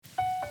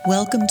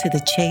Welcome to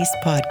the Chase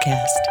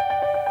Podcast.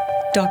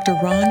 Dr.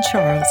 Ron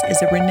Charles is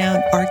a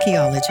renowned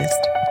archaeologist,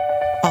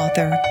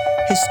 author,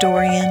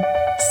 historian,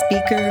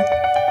 speaker,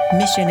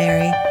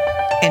 missionary,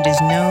 and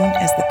is known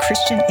as the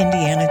Christian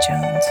Indiana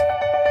Jones.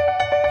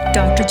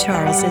 Dr.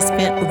 Charles has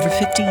spent over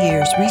 50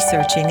 years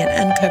researching and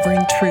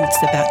uncovering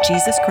truths about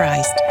Jesus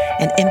Christ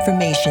and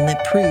information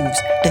that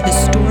proves the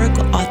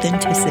historical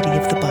authenticity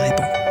of the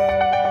Bible.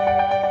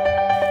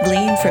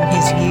 Gleaned from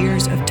his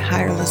years of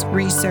tireless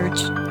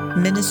research,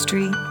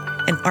 ministry,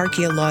 and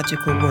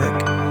archaeological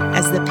work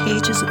as the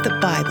pages of the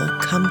Bible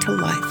come to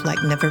life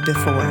like never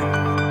before.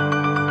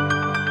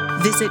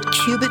 Visit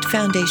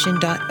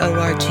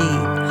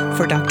cubitfoundation.org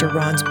for Dr.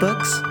 Ron's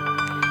books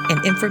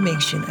and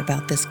information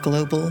about this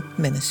global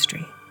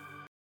ministry.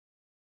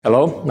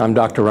 Hello, I'm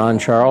Dr. Ron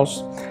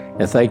Charles,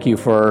 and thank you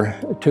for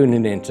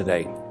tuning in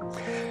today.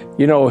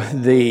 You know,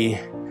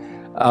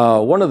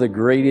 one of the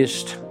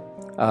greatest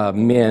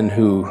men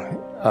who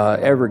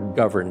ever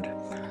governed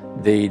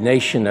the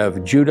nation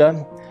of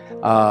Judah,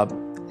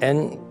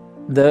 and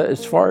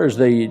as far as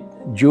the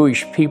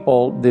Jewish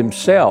people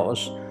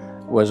themselves,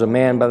 was a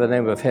man by the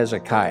name of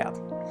Hezekiah.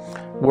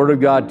 Word of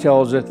God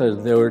tells us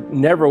that there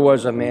never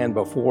was a man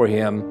before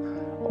him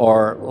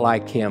or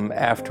like him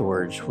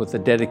afterwards, with the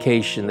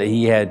dedication that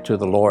he had to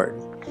the Lord.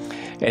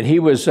 And he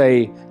was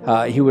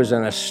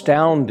an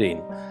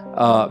astounding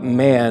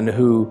man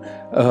who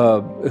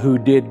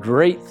did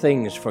great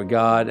things for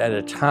God at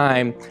a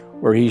time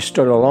where he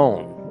stood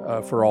alone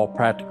for all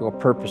practical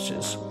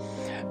purposes.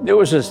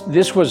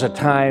 This was a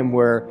time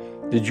where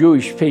the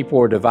Jewish people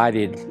were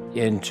divided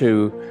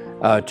into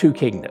two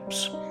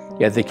kingdoms.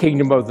 You had the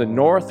kingdom of the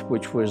north,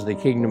 which was the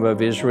kingdom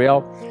of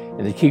Israel,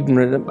 and the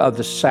kingdom of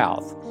the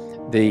south,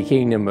 the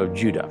kingdom of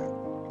Judah.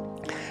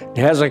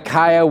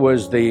 Hezekiah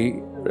was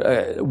the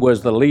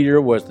leader,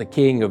 was the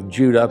king of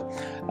Judah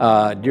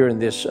during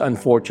this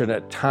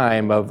unfortunate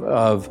time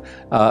of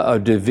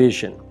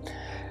division.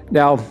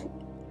 Now,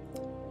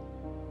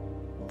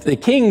 the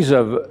kings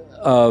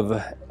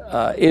of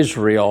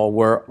Israel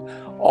were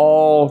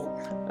all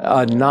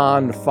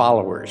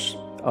non-followers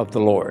of the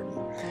Lord,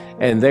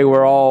 and they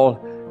were all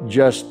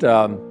just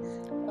they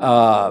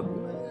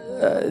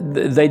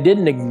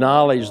didn't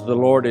acknowledge the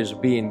Lord as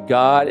being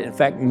God. In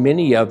fact,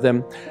 many of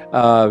them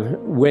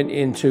went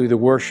into the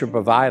worship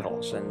of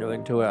idols and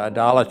into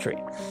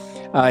idolatry.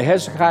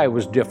 Hezekiah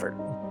was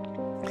different,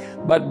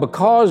 but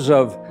because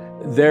of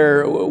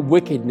their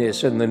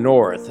wickedness in the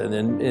north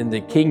and in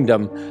the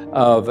kingdom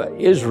of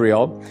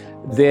Israel,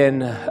 then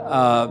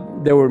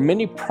there were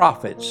many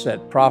prophets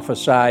that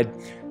prophesied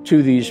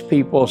to these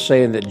people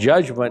saying that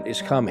judgment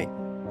is coming.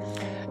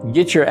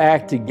 Get your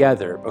act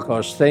together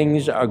because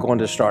things are going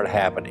to start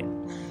happening.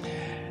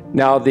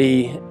 Now,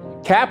 the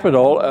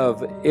capital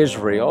of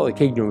Israel, the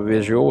kingdom of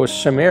Israel, was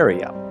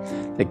Samaria.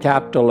 The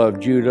capital of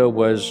Judah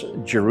was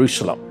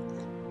Jerusalem.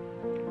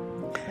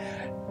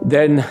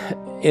 Then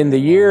in the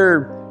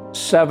year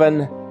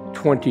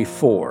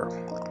 724,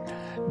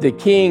 the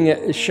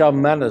king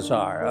Shalmaneser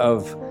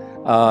of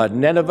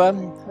Nineveh,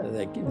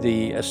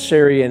 the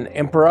Assyrian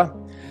emperor,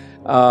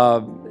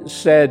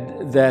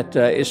 said that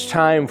it's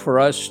time for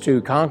us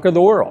to conquer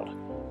the world.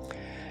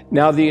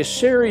 Now, the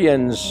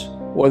Assyrians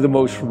were the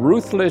most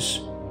ruthless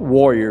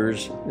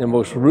warriors, the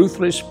most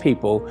ruthless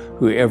people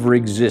who ever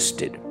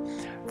existed.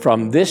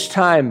 From this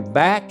time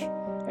back,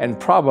 and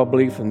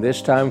probably from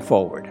this time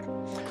forward,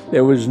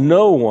 there was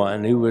no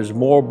one who was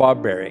more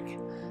barbaric,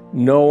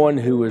 no one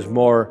who was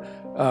more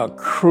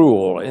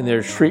cruel in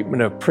their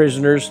treatment of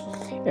prisoners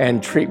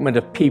and treatment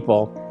of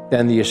people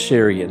than the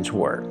Assyrians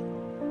were.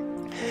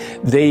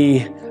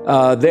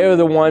 They're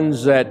the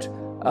ones that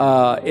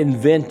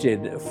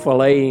invented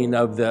filleting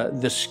of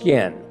the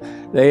skin.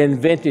 They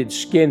invented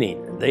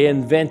skinning. They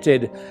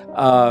invented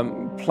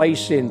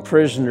placing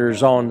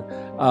prisoners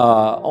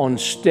on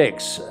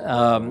sticks,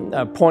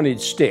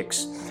 pointed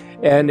sticks,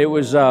 and it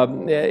was a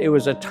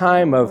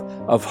time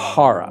of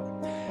horror.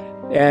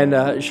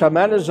 And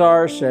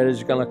Shalmaneser said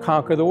he's going to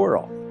conquer the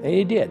world, and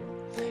he did.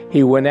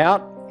 He went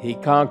out. He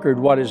conquered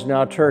what is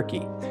now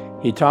Turkey.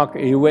 He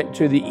went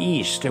to the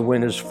east and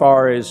went as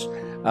far as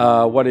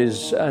what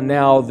is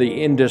now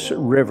the Indus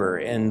River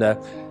and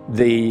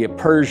the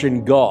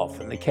Persian Gulf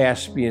and the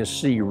Caspian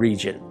Sea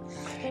region.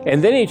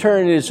 And then he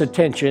turned his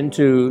attention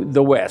to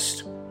the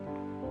west,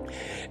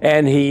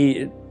 and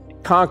he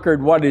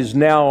conquered what is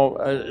now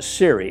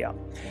Syria.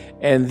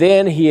 And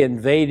then he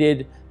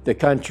invaded the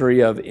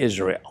country of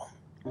Israel.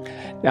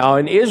 Now,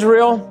 in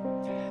Israel,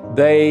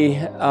 they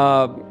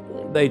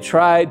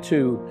tried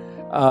to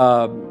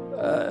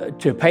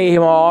pay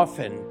him off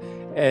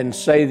and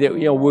say that,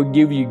 we'll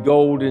give you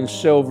gold and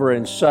silver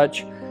and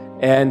such.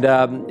 And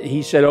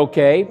he said,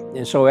 okay.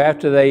 And so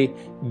after they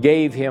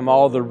gave him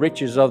all the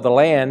riches of the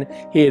land,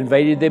 he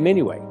invaded them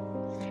anyway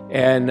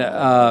and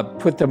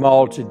put them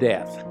all to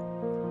death.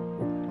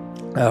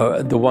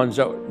 The ones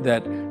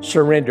that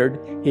surrendered,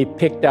 he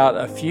picked out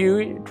a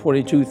few,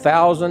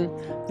 22,000,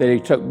 that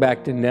he took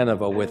back to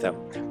Nineveh with him.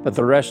 But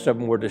the rest of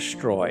them were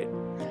destroyed.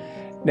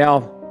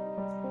 Now,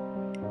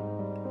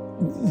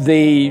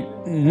 The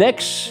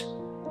next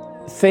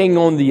thing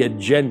on the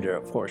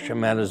agenda for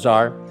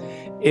Shalmaneser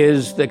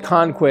is the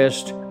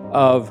conquest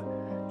of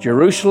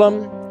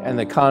Jerusalem and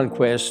the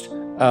conquest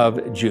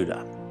of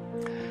Judah.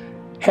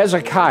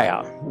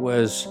 Hezekiah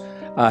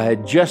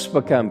had just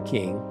become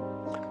king,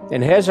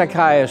 and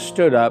Hezekiah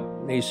stood up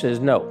and he says,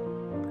 no,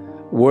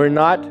 we're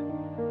not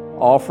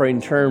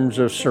offering terms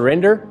of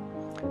surrender.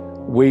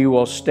 We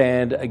will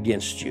stand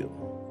against you.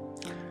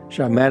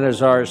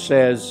 Shalmaneser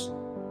says,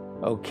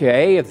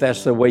 okay, if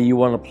that's the way you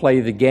want to play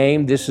the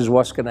game, this is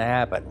what's going to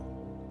happen.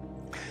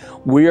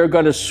 We are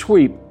going to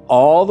sweep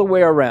all the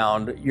way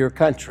around your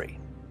country,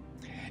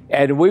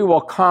 and we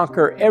will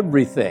conquer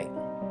everything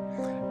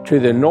to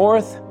the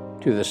north,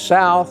 to the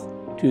south,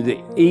 to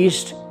the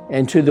east,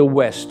 and to the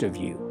west of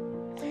you.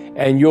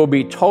 And you'll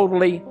be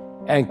totally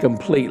and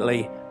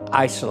completely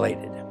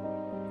isolated.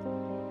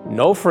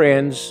 No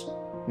friends,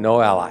 no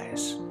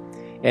allies.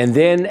 And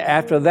then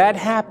after that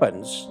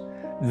happens,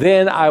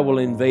 then I will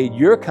invade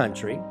your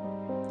country,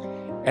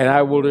 and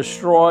I will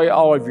destroy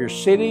all of your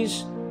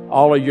cities,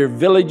 all of your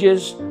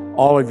villages,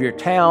 all of your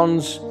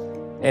towns,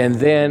 and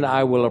then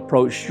I will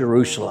approach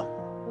Jerusalem.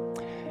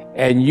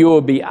 And you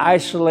will be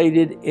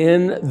isolated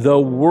in the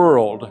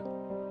world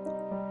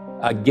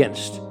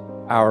against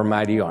our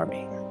mighty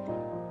army.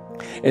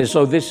 And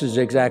so this is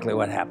exactly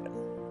what happened.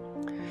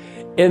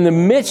 In the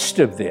midst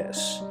of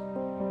this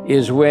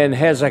is when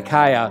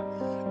Hezekiah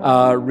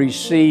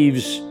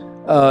receives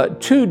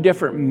two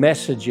different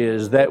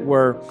messages that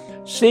were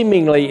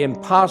seemingly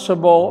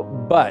impossible,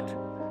 but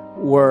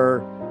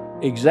were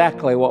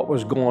exactly what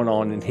was going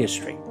on in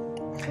history.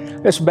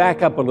 Let's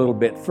back up a little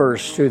bit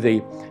first to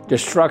the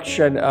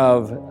destruction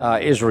of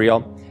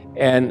Israel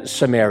and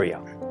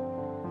Samaria.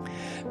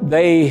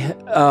 The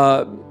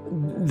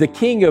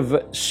king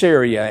of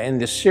Syria and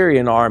the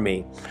Syrian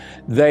army,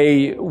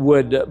 they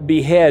would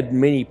behead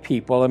many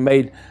people and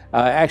made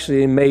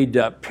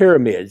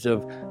pyramids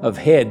of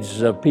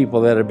heads of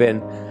people that had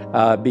been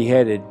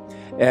beheaded.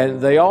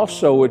 And they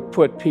also would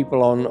put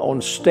people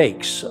on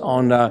stakes,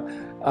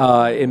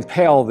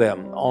 impale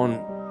them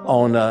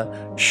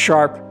on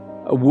sharp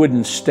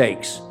wooden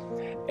stakes.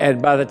 And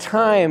by the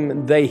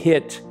time they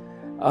hit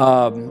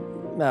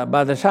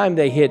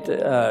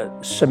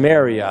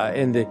Samaria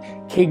in the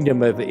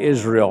kingdom of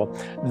Israel,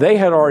 they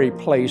had already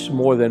placed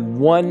more than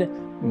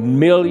 1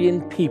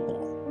 million people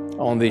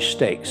on these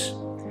stakes.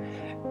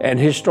 And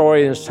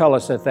historians tell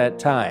us at that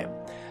time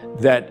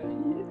that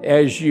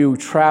as you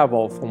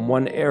travel from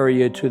one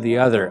area to the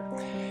other,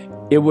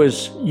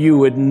 you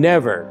would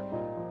never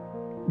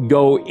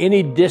go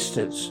any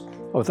distance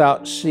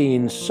without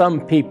seeing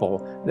some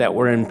people that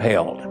were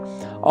impaled.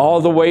 All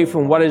the way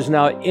from what is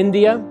now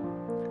India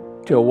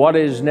to what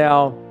is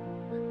now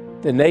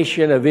the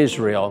nation of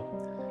Israel,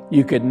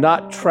 you could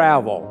not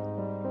travel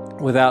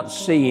without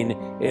seeing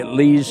at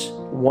least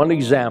one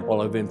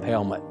example of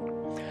impalement.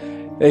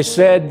 They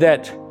said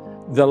that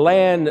the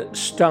land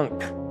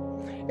stunk,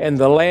 and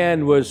the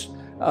land was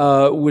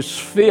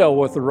filled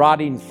with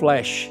rotting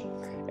flesh,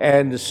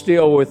 and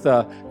still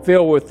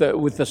filled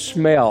with the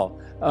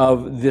smell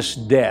of this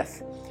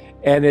death.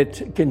 And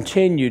it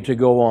continued to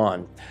go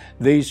on.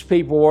 These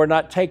people were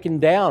not taken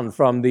down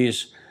from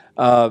these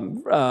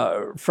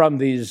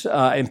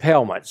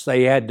impalements.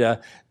 They had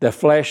the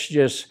flesh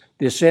just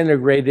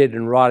disintegrated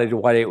and rotted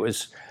while it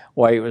was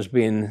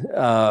being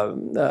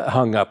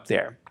hung up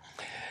there.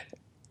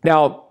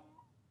 Now,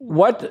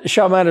 what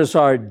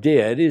Shalmaneser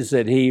did is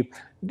that he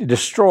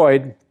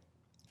destroyed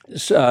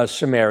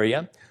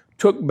Samaria,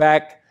 took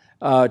back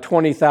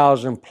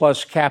 20,000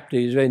 plus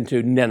captives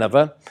into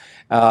Nineveh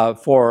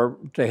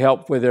to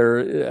help with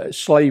their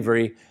slave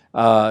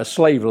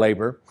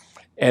labor.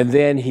 And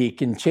then he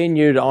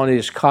continued on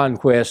his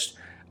conquest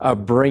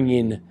of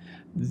bringing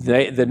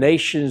the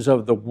nations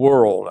of the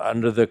world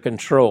under the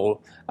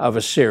control of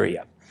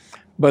Assyria.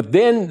 But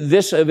then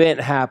this event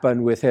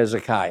happened with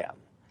Hezekiah.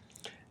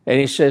 And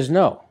he says,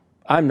 no,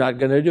 I'm not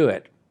going to do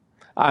it.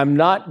 I'm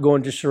not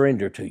going to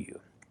surrender to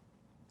you.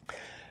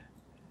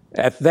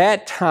 At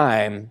that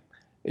time,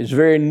 it's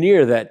very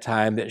near that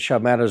time that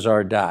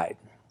Shalmaneser died.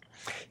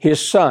 His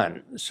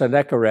son,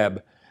 Sennacherib,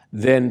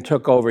 then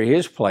took over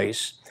his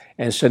place,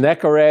 and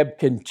Sennacherib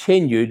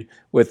continued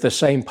with the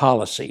same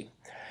policy.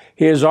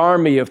 His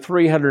army of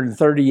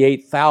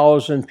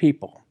 338,000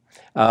 people,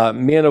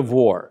 men of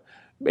war,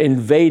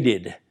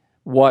 invaded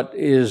what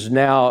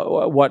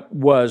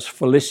was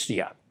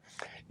Philistia.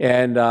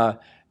 And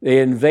they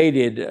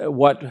invaded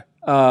what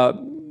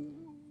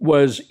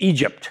was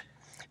Egypt.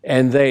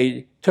 And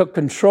they took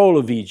control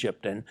of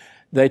Egypt, and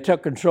they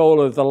took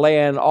control of the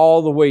land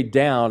all the way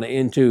down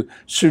into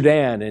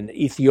Sudan and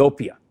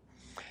Ethiopia.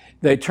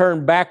 They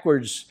turned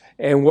backwards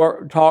and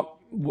worked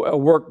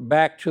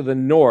back to the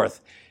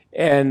north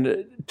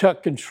and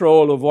took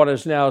control of what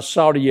is now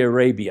Saudi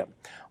Arabia,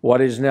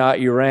 what is now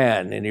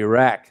Iran and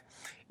Iraq,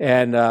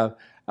 and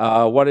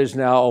what is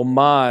now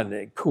Oman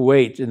and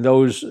Kuwait in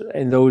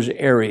those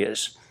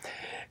areas.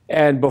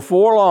 And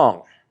before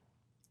long,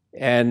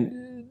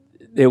 and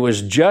it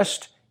was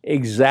just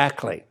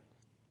exactly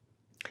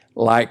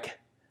like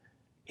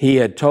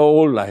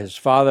his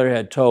father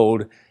had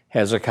told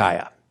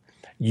Hezekiah.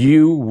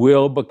 You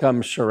will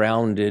become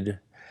surrounded.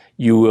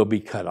 You will be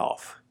cut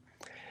off.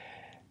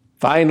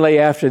 Finally,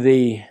 after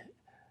the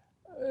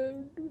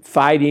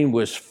fighting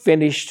was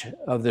finished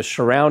of the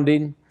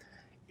surrounding,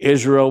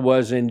 Israel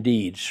was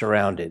indeed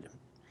surrounded.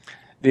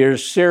 The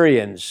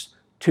Assyrians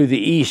to the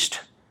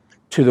east,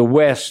 to the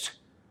west,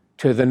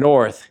 to the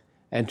north,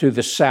 and to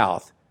the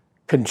south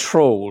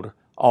controlled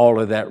all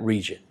of that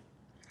region.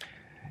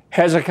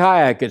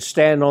 Hezekiah could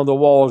stand on the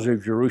walls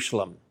of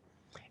Jerusalem,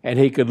 and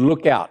he could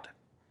look out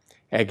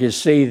and could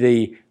see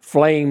the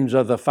flames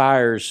of the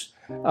fires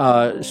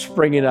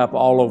springing up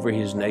all over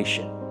his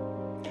nation.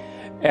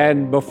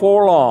 And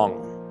before long,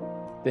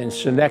 then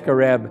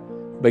Sennacherib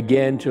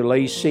began to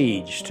lay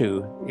siege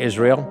to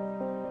Israel,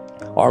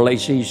 or lay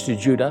siege to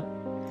Judah.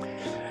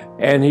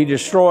 And he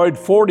destroyed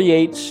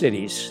 48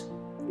 cities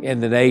in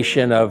the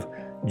nation of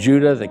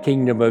Judah, the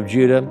kingdom of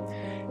Judah.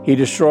 He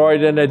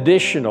destroyed an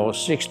additional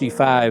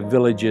 65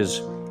 villages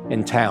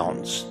and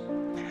towns.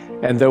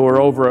 And there were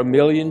over 1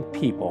 million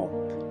people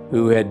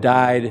who had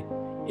died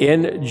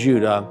in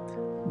Judah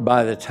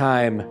by the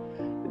time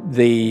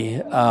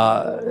the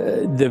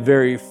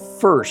very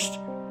first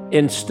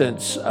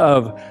instance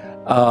of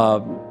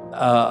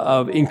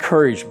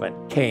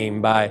encouragement came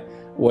by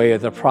way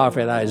of the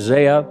prophet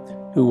Isaiah,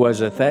 who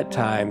was at that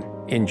time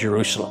in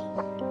Jerusalem.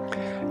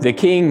 The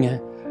king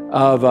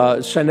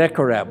of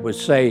Sennacherib would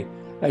say,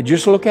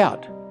 just look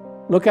out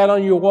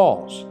on your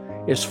walls.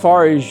 As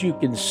far as you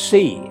can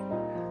see,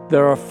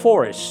 there are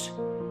forests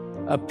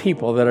of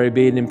people that are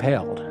being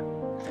impaled.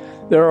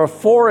 There are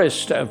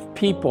forests of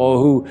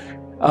people who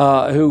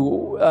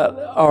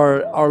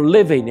are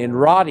living and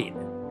rotting,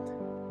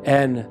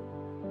 and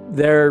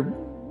there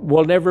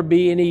will never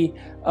be any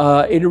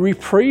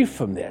reprieve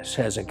from this,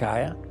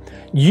 Hezekiah.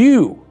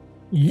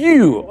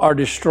 You are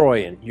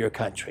destroying your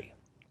country.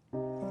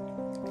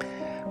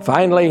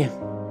 Finally,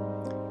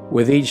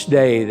 with each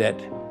day that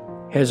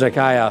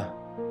Hezekiah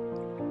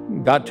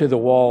got to the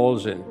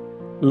walls and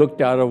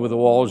looked out over the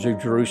walls of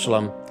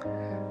Jerusalem,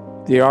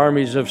 the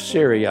armies of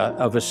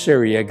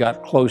Assyria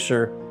got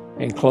closer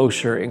and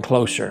closer and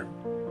closer.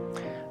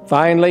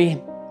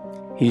 Finally,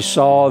 he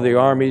saw the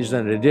armies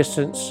at a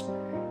distance,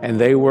 and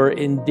they were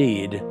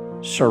indeed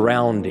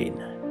surrounding,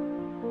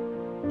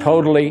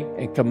 totally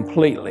and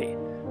completely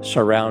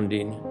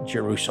surrounding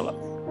Jerusalem.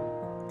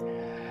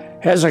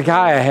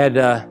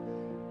 Hezekiah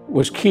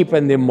was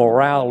keeping the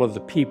morale of the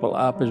people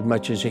up as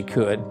much as he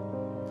could.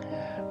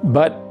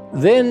 But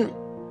then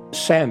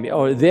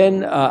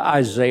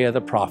Isaiah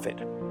the prophet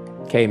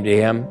came to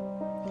him,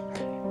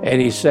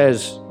 and he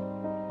says,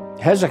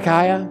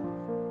 Hezekiah,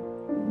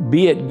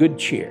 be at good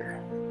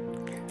cheer,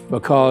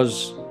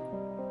 because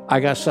I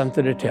got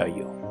something to tell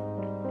you.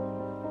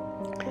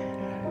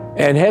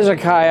 And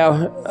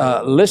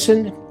Hezekiah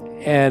listened,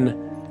 and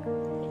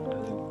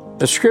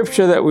the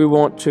scripture that we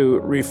want to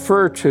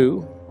refer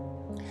to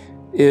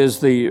is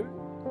the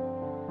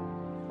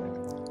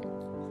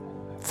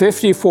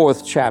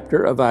 54th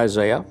chapter of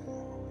Isaiah.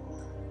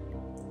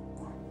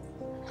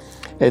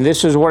 And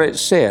this is what it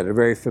said, a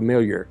very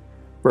familiar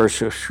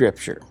verse of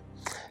scripture.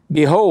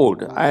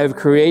 Behold, I have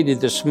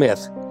created the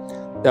smith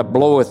that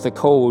bloweth the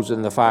coals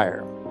in the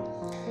fire,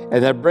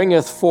 and that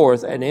bringeth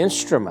forth an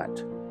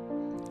instrument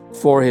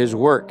for his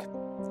work.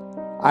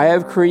 I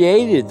have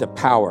created the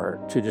power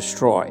to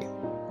destroy.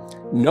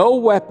 No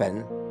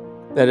weapon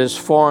that is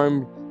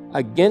formed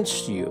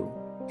against you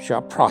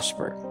shall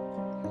prosper,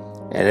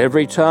 and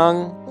every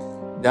tongue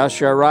thou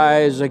shalt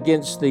rise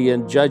against thee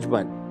in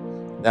judgment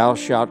thou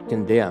shalt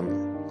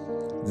condemn.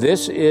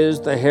 This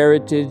is the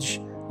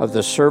heritage of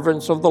the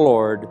servants of the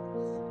Lord,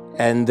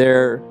 and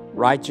their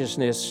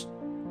righteousness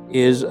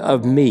is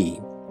of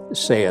me,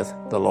 saith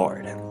the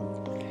Lord.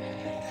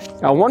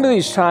 Now, one of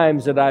these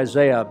times that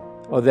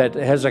that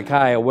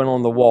Hezekiah went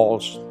on the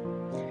walls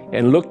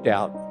and looked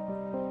out,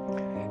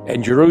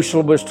 and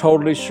Jerusalem was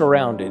totally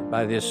surrounded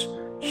by this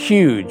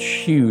huge,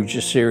 huge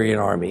Assyrian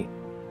army.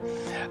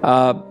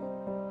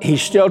 He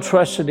still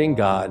trusted in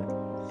God,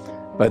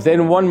 but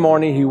then one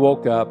morning he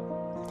woke up,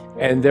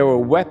 and there were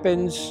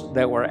weapons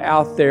that were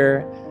out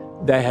there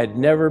that had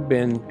never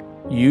been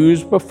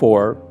used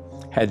before,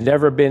 had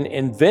never been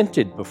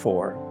invented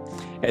before.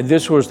 And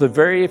this was the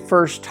very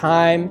first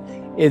time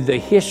in the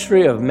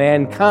history of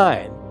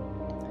mankind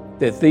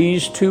that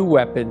these two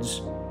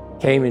weapons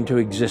came into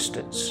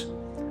existence.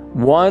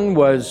 One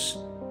was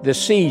the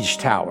siege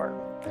tower.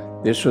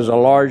 This was a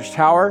large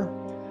tower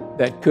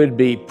that could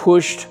be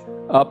pushed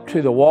up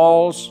to the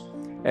walls,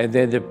 and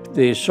then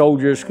the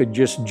soldiers could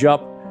just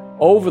jump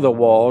over the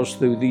walls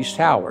through these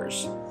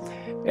towers.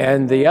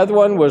 And the other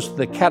one was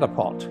the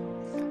catapult.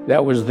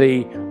 That was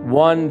the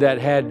one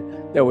that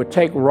would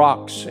take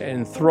rocks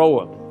and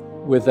throw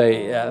them with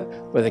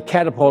a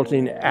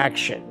catapulting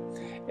action.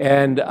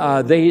 And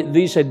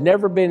these had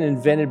never been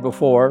invented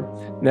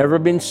before, never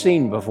been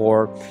seen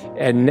before,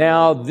 and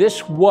now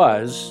this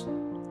was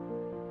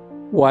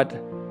what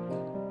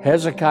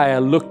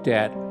Hezekiah looked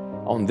at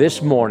on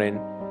this morning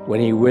when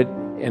he went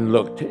and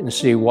looked and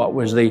see what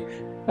was the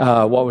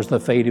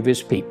fate of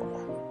his people.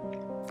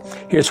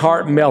 His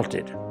heart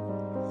melted,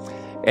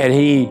 and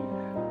he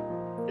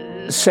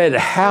said,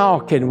 how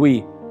can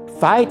we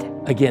fight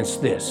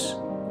against this?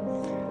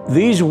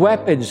 These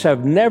weapons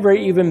have never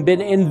even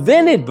been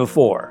invented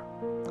before,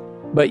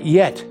 but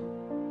yet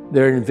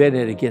they're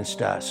invented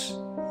against us.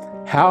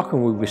 How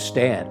can we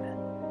withstand?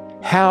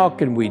 How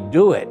can we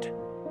do it?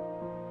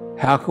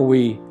 How can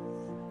we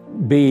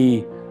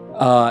be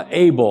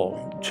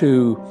able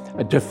to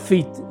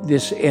defeat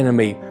this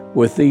enemy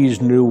with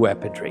these new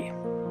weaponry?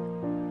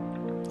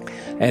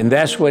 And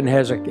that's when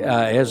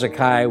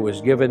Hezekiah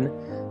was given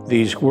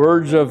these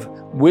words of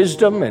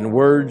wisdom and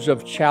words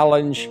of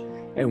challenge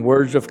and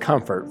words of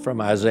comfort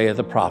from Isaiah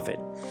the prophet.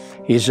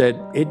 He said,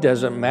 it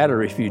doesn't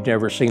matter if you've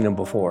never seen them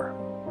before.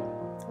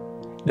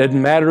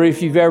 Doesn't matter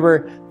if you've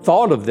ever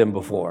thought of them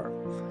before.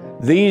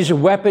 These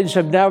weapons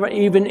have never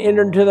even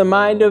entered into the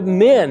mind of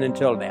men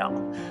until now.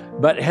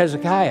 But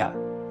Hezekiah,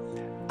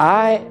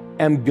 I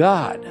am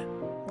God.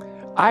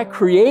 I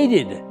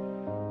created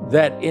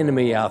that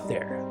enemy out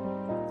there.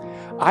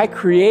 I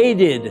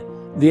created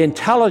the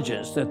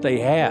intelligence that they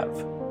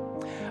have.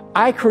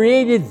 I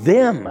created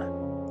them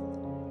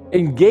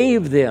and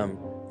gave them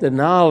the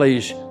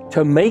knowledge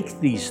to make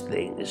these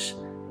things,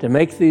 to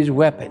make these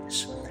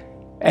weapons.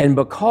 And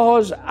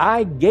because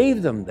I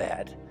gave them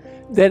that,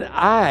 then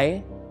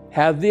I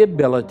have the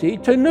ability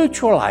to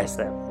neutralize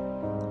them.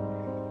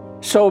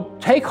 So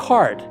take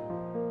heart,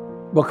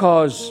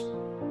 because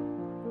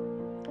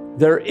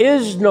there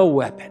is no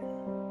weapon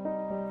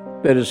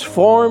that is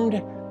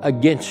formed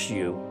against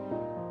you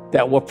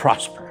that will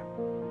prosper.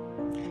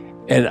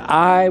 And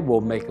I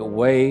will make a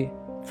way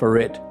for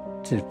it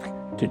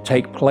to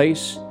take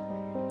place,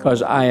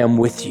 because I am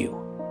with you.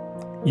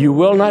 You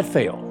will not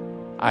fail.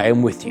 I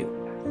am with you.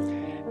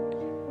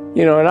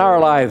 You know, in our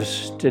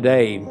lives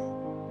today,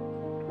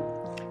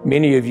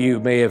 many of you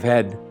may have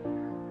had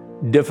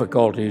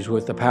difficulties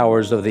with the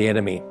powers of the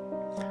enemy,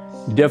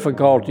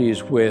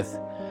 difficulties with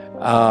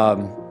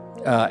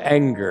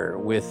anger,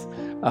 with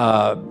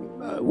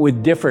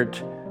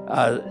different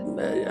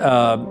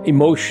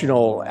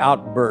emotional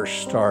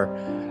outbursts, or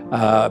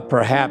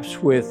perhaps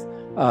with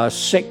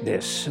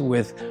sickness,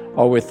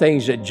 or with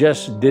things that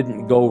just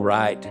didn't go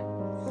right.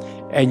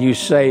 And you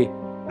say,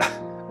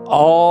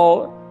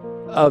 all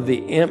of the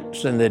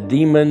imps and the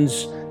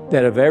demons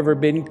that have ever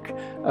been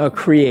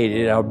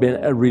created have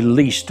been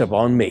released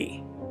upon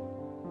me.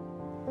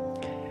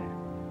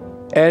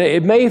 And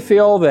it may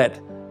feel that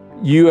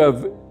you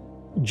have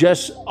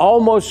just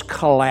almost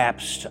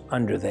collapsed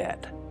under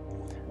that,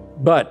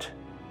 but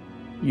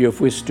you have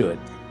withstood.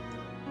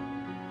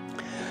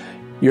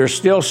 You're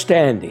still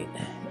standing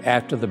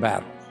after the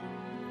battle.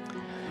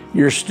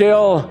 You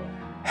still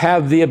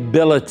have the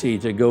ability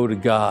to go to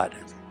God.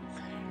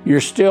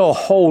 You're still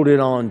holding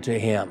on to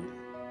Him.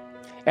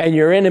 And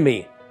your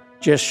enemy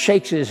just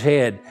shakes his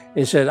head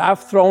and says,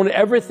 I've thrown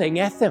everything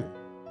at them.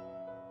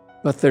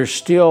 But they're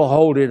still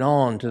holding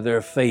on to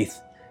their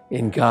faith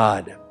in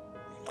God.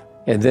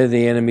 And then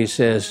the enemy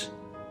says,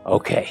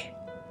 okay,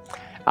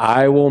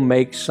 I will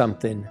make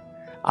something.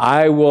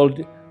 I will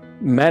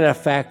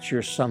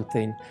manufacture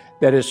something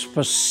that is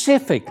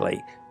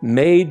specifically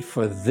made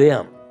for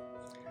them,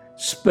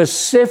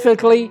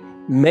 specifically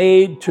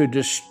made to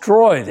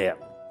destroy them,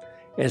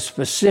 and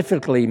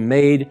specifically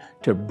made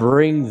to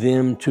bring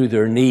them to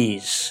their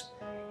knees,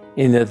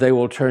 in that they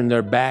will turn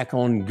their back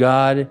on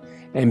God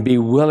and be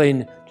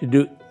willing to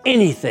do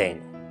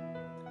anything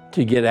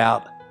to get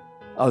out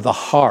of the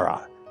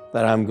horror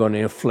that I'm going to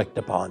inflict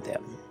upon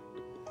them.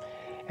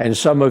 And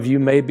some of you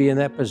may be in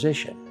that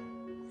position.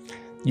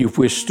 You've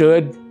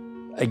withstood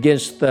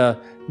against the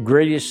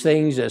greatest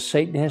things that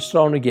Satan has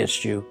thrown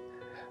against you,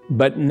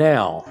 but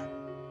now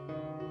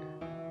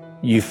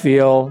you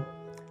feel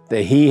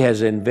that he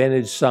has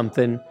invented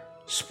something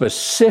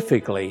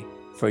specifically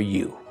for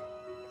you,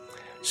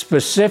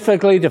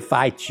 specifically to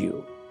fight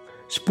you,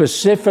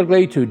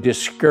 specifically to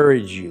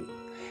discourage you,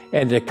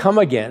 and to come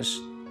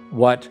against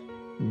what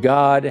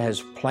God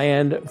has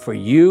planned for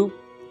you,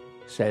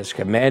 has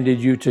commanded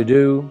you to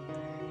do,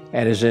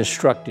 and has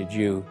instructed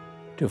you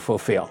to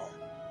fulfill.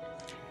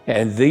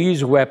 And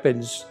these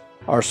weapons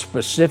are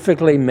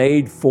specifically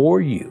made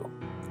for you.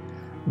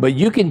 But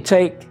you can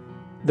take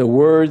the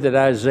word that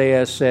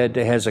Isaiah said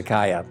to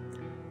Hezekiah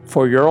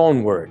for your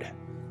own word,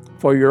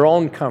 for your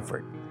own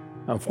comfort,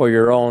 and for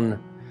your own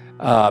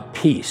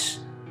peace,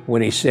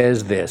 when he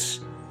says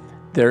this: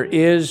 there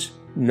is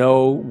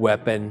no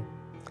weapon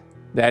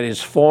that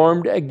is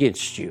formed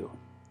against you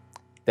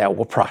that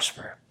will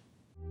prosper.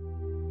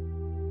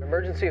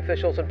 Emergency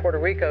officials in Puerto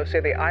Rico say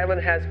the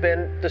island has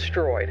been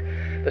destroyed.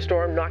 The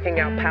storm knocking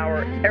out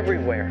power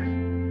everywhere.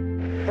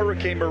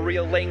 Hurricane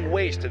Maria laying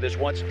waste to this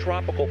once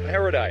tropical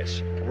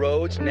paradise.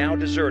 Roads now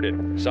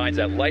deserted. Signs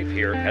that life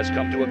here has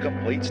come to a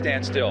complete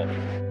standstill.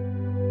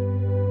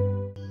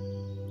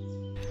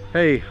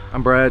 Hey,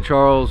 I'm Brad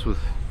Charles with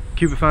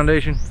Cupid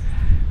Foundation.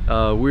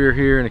 We're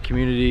here in a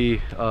community,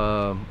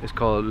 it's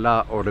called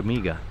La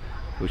Hormiga,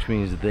 which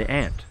means the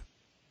ant.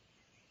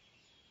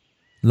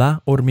 La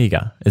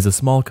Hormiga is a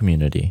small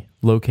community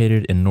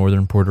located in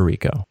northern Puerto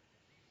Rico.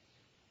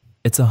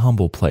 It's a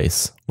humble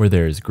place where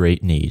there is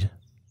great need.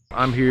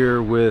 I'm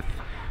here with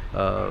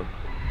a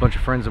bunch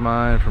of friends of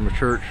mine from a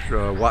church,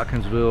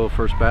 Watkinsville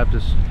First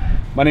Baptist.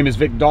 My name is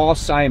Vic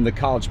Doss. I am the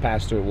college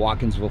pastor at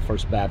Watkinsville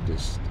First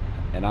Baptist,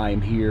 and I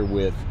am here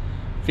with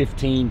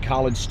 15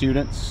 college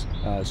students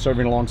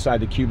serving alongside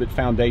the Cubit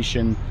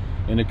Foundation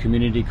in a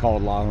community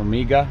called La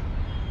Hormiga.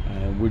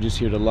 We're just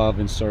here to love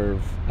and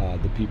serve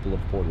the people of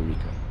Puerto Rico.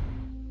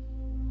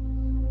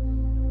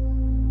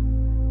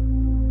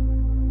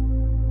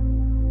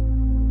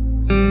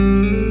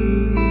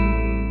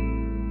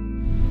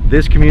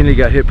 This community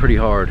got hit pretty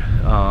hard.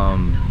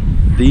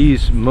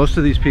 Most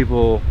of these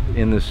people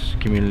in this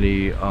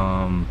community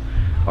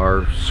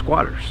are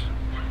squatters.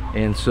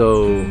 And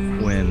so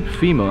when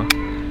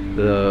FEMA,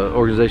 the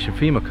organization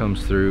FEMA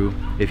comes through,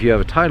 if you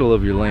have a title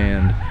of your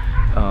land,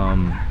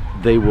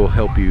 they will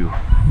help you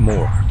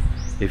more.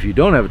 If you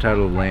don't have a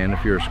title of land,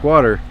 if you're a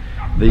squatter,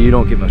 then you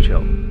don't get much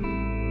help.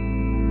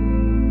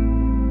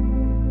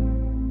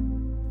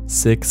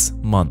 6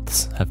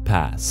 months have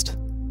passed,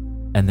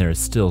 and there is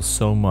still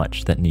so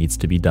much that needs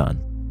to be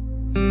done.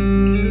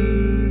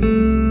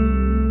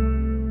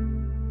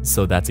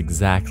 So that's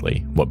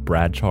exactly what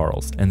Brad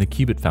Charles and the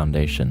Cubit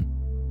Foundation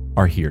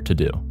are here to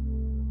do.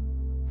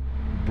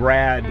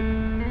 Brad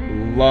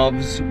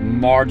loves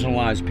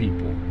marginalized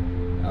people.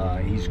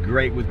 He's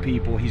great with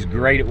people. He's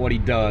great at what he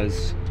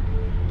does.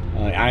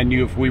 I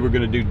knew if we were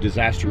going to do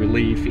disaster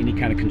relief, any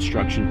kind of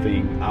construction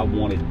thing, I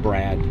wanted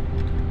Brad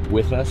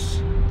with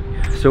us.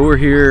 So we're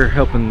here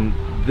helping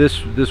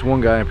this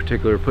one guy in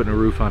particular, putting a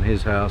roof on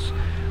his house.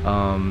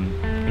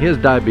 He has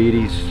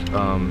diabetes.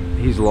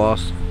 He's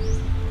lost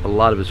a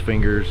lot of his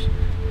fingers,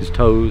 his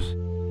toes.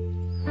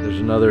 There's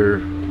another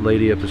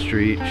lady up the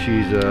street.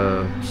 She's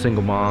a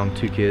single mom,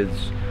 2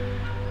 kids,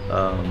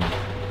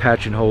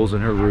 patching holes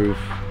in her roof,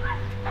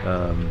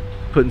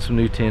 putting some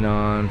new tin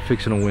on,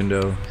 fixing a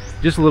window,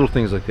 just little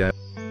things like that.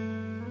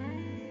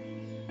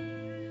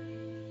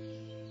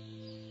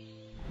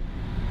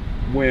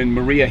 When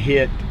Maria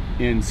hit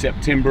in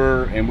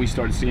September and we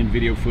started seeing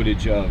video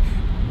footage of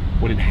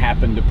what had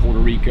happened to Puerto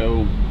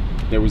Rico,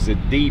 there was a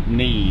deep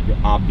need,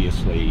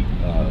 obviously.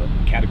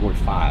 Category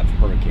 5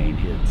 hurricane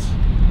hits.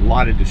 A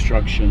lot of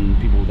destruction,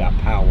 people without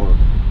power.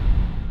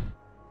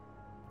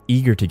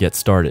 Eager to get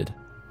started,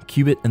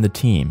 Cubit and the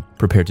team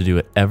prepare to do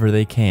whatever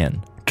they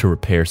can to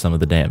repair some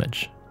of the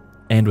damage.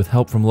 And with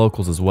help from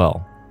locals as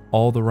well,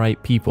 all the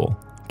right people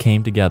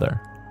came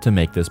together to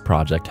make this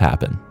project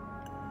happen.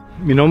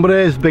 Mi nombre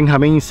es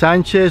Benjamín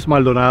Sánchez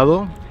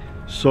Maldonado.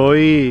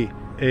 Soy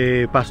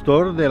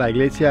pastor de la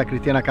Iglesia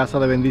Cristiana Casa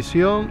de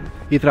Bendición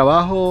y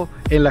trabajo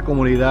en la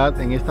comunidad,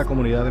 en esta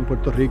comunidad en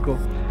Puerto Rico.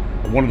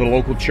 One of the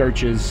local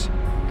churches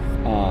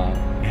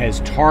has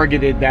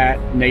targeted that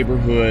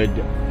neighborhood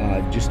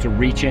just to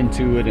reach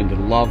into it and to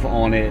love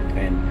on it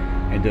and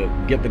to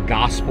get the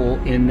gospel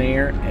in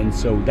there. And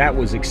so that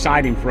was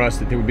exciting for us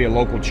that there would be a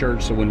local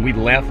church, so when we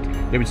left,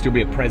 there would still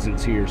be a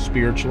presence here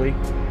spiritually.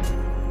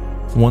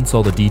 Once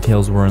all the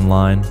details were in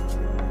line,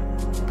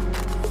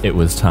 it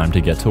was time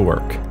to get to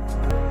work.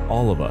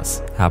 All of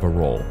us have a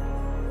role.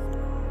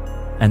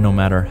 And no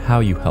matter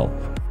how you help,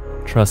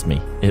 trust me,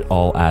 it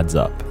all adds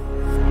up.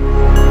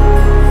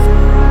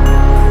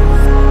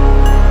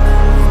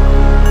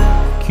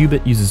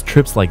 Cubit uses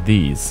trips like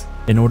these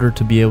in order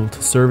to be able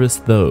to service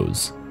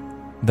those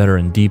that are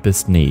in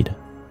deepest need,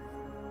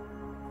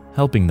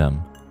 helping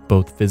them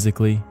both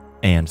physically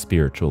and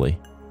spiritually.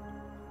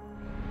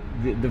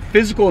 The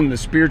physical and the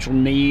spiritual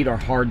need are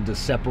hard to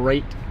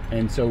separate,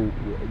 and so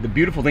the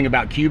beautiful thing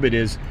about Cubit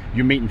is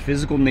you're meeting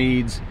physical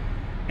needs,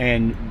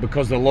 and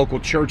because the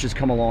local church has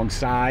come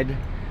alongside,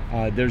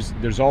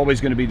 there's always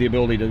going to be the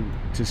ability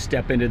to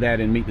step into that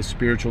and meet the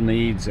spiritual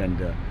needs and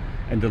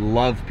to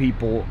love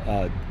people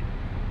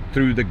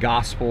through the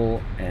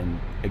gospel and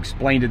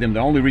explain to them the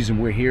only reason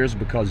we're here is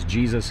because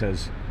Jesus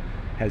has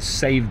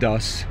saved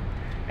us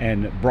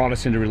and brought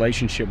us into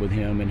relationship with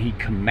him, and he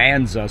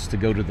commands us to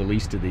go to the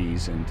least of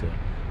these and to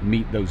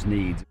meet those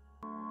needs.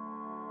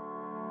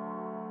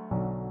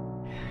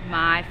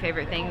 My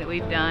favorite thing that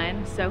we've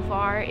done so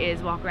far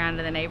is walk around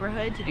to the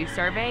neighborhood to do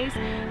surveys,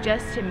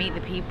 just to meet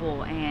the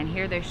people and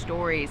hear their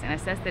stories and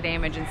assess the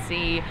damage and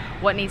see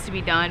what needs to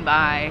be done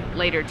by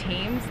later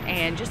teams,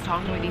 and just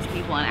talking with these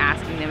people and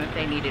asking them if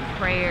they needed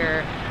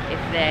prayer, if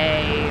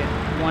they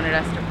wanted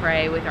us to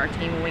pray with our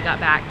team when we got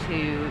back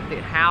to the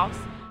house.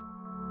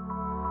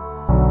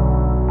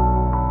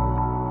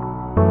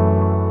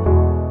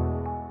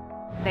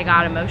 They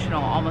got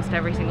emotional almost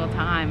every single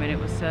time, and it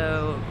was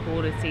so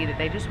cool to see that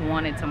they just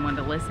wanted someone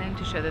to listen,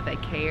 to show that they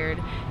cared,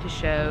 to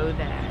show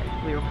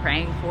that we were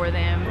praying for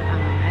them,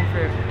 and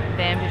for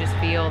them to just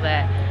feel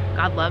that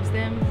God loves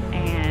them,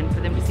 and for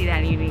them to see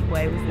that in a unique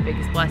way was the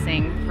biggest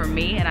blessing for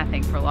me, and I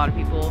think for a lot of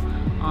people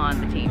on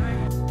the team.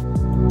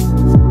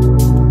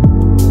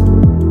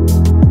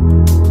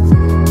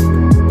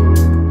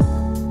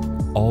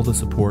 All the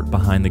support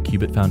behind the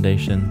Cubit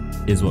Foundation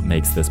is what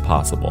makes this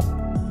possible,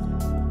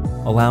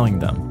 allowing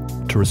them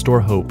to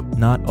restore hope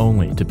not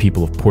only to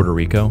people of Puerto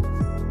Rico,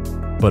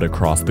 but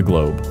across the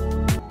globe.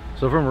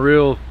 So from a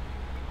real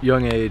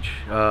young age,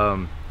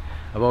 I've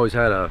always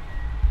had a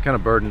kind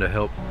of burden to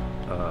help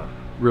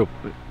real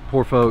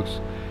poor folks,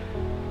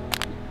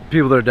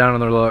 people that are down on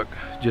their luck,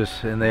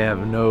 and they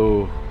have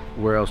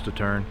nowhere else to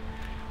turn.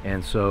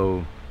 And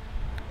so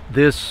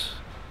this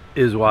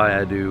is why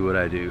I do what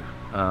I do.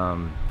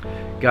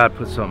 God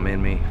put something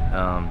in me,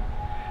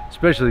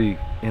 especially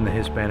in the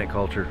Hispanic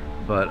culture.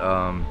 But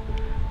I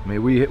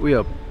mean,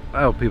 I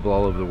help people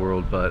all over the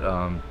world, but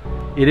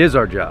it is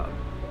our job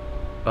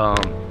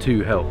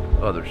to help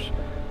others,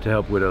 to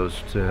help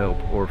widows, to help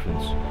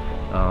orphans,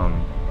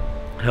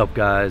 help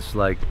guys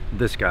like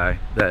this guy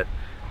that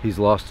he's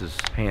lost his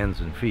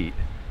hands and feet,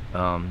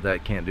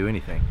 that can't do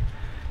anything.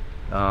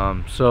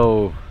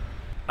 So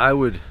I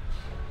would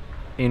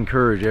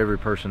encourage every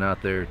person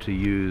out there to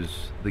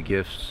use the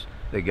gifts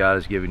that God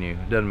has given you.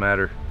 It doesn't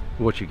matter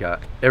what you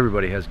got.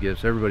 Everybody has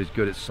gifts. Everybody's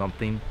good at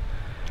something.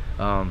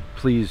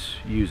 Please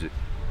use it.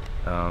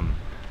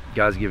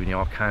 God's given you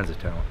all kinds of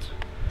talents.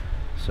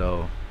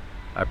 So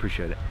I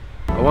appreciate it.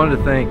 I wanted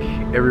to thank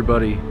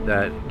everybody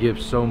that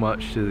gives so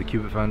much to the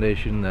Cubit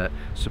Foundation, that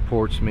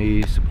supports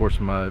me, supports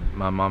my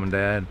mom and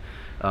dad.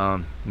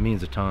 It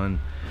means a ton.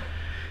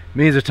 It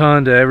means a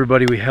ton to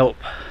everybody we help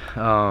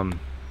all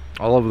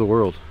over the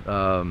world.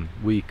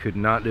 We could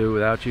not do it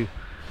without you.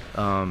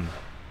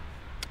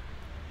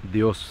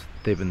 Dios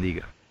te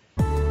bendiga.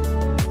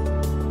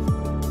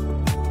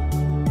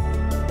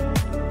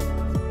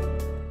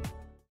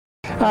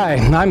 Hi,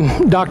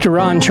 I'm Dr.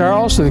 Ron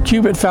Charles of the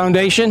Cubit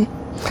Foundation.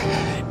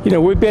 You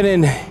know, we've been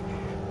in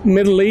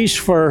Middle East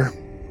for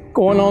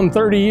going on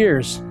 30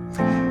 years,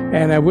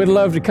 and I would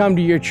love to come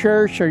to your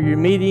church or your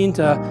meeting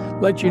to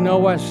let you know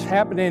what's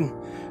happening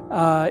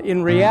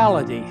in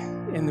reality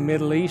in the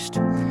Middle East.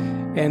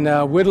 And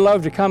we'd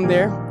love to come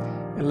there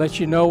and let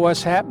you know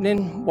what's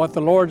happening, what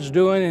the Lord's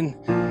doing in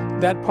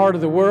that part of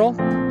the world.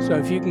 So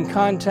if you can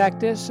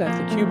contact us at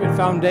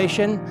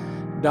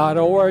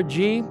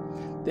thecubitfoundation.org,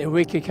 then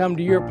we could come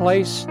to your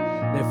place.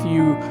 If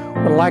you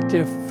would like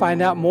to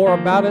find out more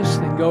about us,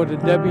 then go to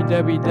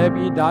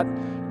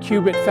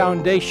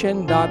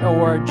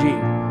www.cubitfoundation.org.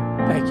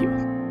 Thank you.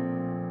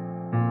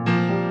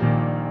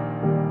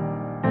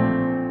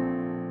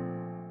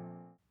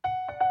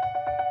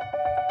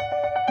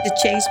 The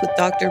Chase with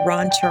Dr.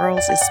 Ron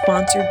Charles is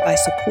sponsored by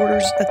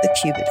supporters of the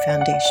Cubit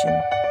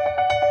Foundation.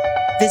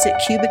 Visit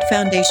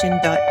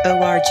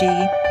cubitfoundation.org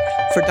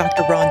for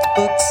Dr. Ron's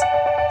books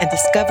and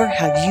discover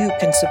how you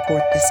can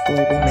support this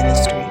global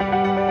ministry.